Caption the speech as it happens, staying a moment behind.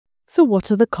So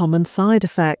what are the common side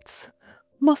effects?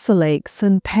 Muscle aches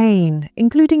and pain,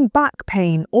 including back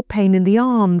pain or pain in the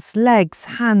arms, legs,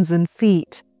 hands and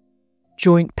feet.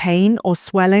 Joint pain or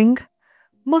swelling,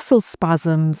 muscle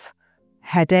spasms,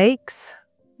 headaches,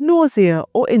 nausea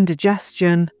or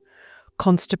indigestion,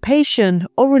 constipation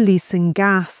or releasing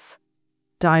gas,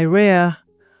 diarrhea,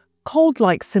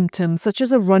 cold-like symptoms such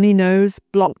as a runny nose,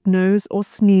 blocked nose or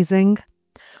sneezing,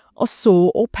 a sore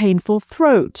or painful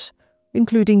throat,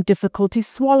 including difficulty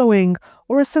swallowing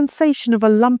or a sensation of a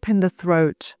lump in the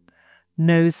throat,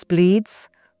 nosebleeds,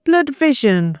 blurred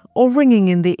vision or ringing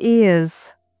in the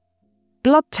ears.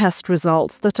 Blood test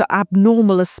results that are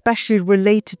abnormal, especially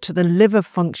related to the liver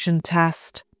function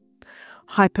test.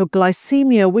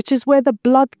 Hypoglycemia, which is where the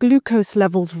blood glucose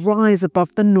levels rise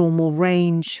above the normal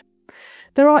range.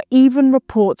 There are even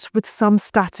reports with some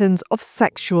statins of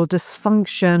sexual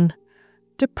dysfunction,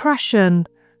 depression,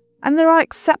 and there are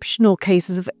exceptional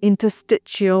cases of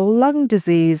interstitial lung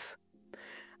disease.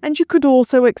 And you could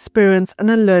also experience an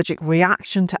allergic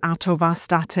reaction to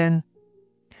atorvastatin.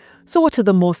 So what are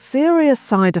the more serious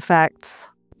side effects?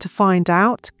 To find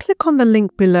out, click on the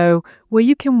link below where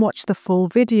you can watch the full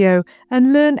video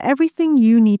and learn everything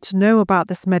you need to know about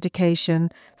this medication.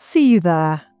 See you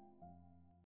there.